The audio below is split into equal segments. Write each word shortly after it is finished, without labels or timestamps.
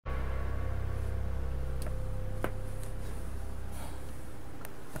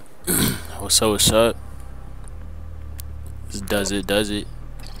So what's up? This does it.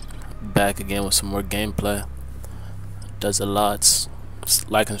 Back again with some more gameplay. Duzitlotz.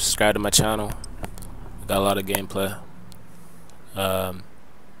 Like and subscribe to my channel. Got a lot of gameplay.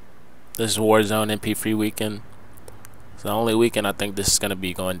 This is Warzone MP3 weekend. It's the only weekend I think this is gonna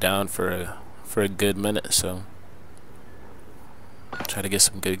be going down for a good minute. So try to get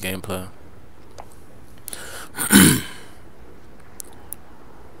some good gameplay.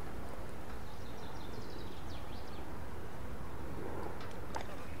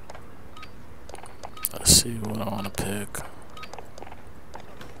 Let's see what I want to pick.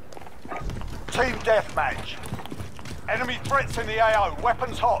 Team deathmatch. Enemy threats in the AO.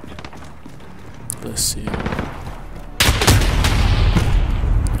 Weapons hot. Let's see.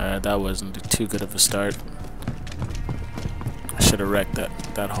 Alright, that wasn't too good of a start. I should have wrecked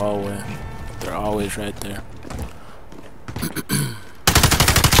that hallway. They're always right there.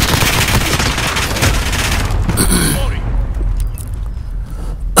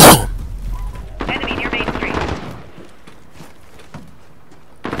 Enemy near Main Street.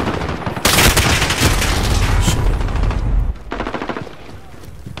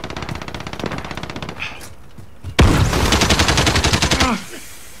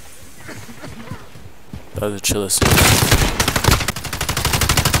 That was a chill.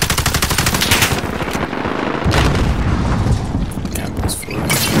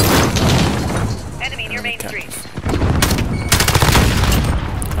 Enemy near Main Street.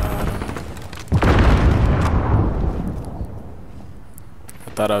 I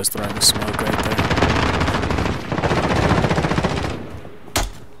thought I was throwing the smoke right there.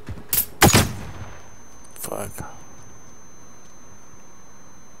 Fuck.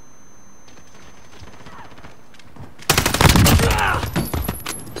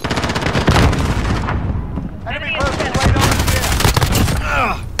 Enemy person radar is here.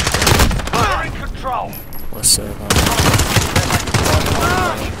 We're in control. What's up, man?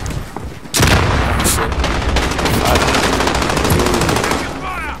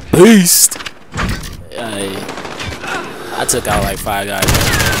 Beast! I took out like 5 guys.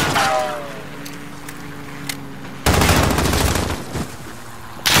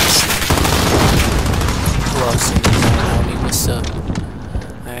 Who else in the homie? What's up?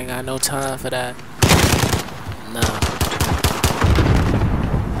 I ain't got no time for that. Nah.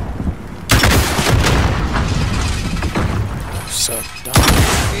 What's up, dog?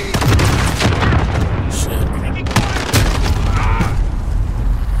 Shit.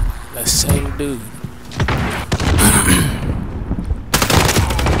 That same dude.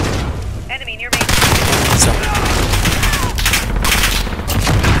 Enemy near Main What's up?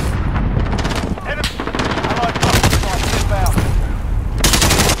 Enemy. Allied cluster strike inbound.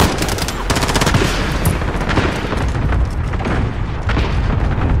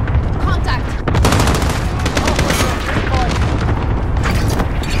 Contact!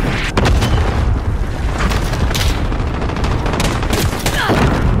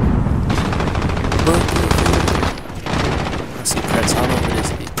 I see cracks all over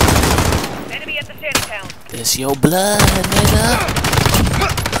this bitch. Street. Enemy at the shanty town. It's your blood, nigga.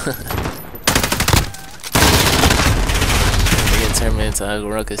 Nigga turn me into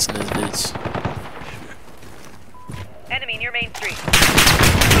Uncle Ruckus in this bitch. Enemy near Main Street.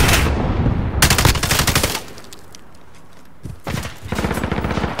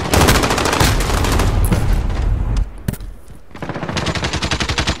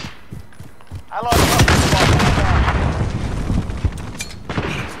 Allied cluster strike inbound.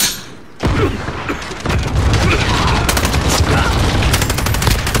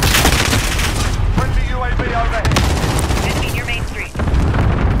 Friendly UAV overhead. Enemy near Main Street.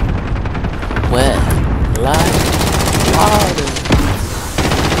 Wet, light, water.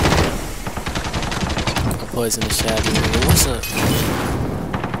 Poison the shabby. What's up?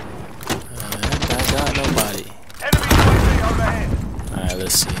 I got nobody. Enemy UAV overhead. Alright,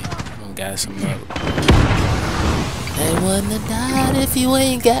 let's see. I'm gonna gas him up. They wouldn't have died if you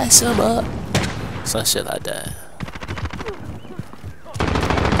ain't gas him up. Some shit like that.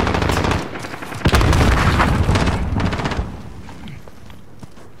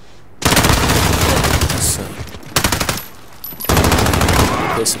 What's up?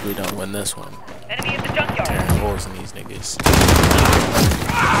 This if we don't win this one. Enemy at the junkyard. Tearing holes in these niggas.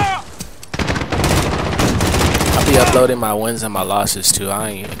 I'll be uploading my wins and my losses too. I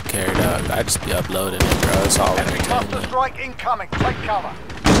ain't even carried up. I just be uploading it, bro. It's all Enemy cluster entertainment. strike incoming. Take cover.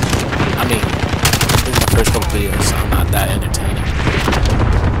 I mean, this is my first couple videos, so I'm not that entertaining.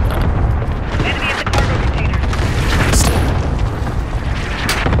 Enemy at the cargo container. Still.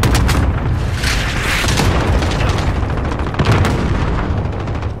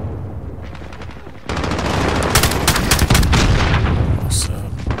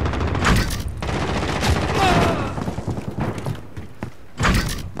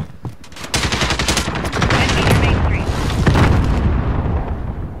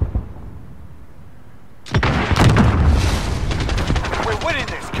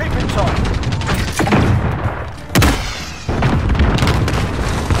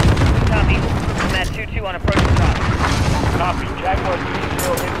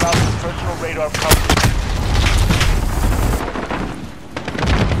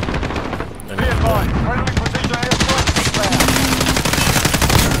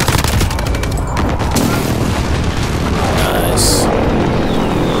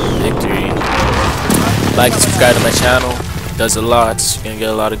 Like and subscribe to my channel. Does a lot. You're gonna get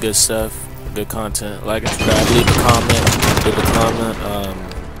a lot of good stuff, good content. Like and subscribe. Leave a comment.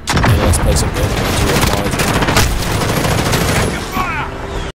 And let's play some games.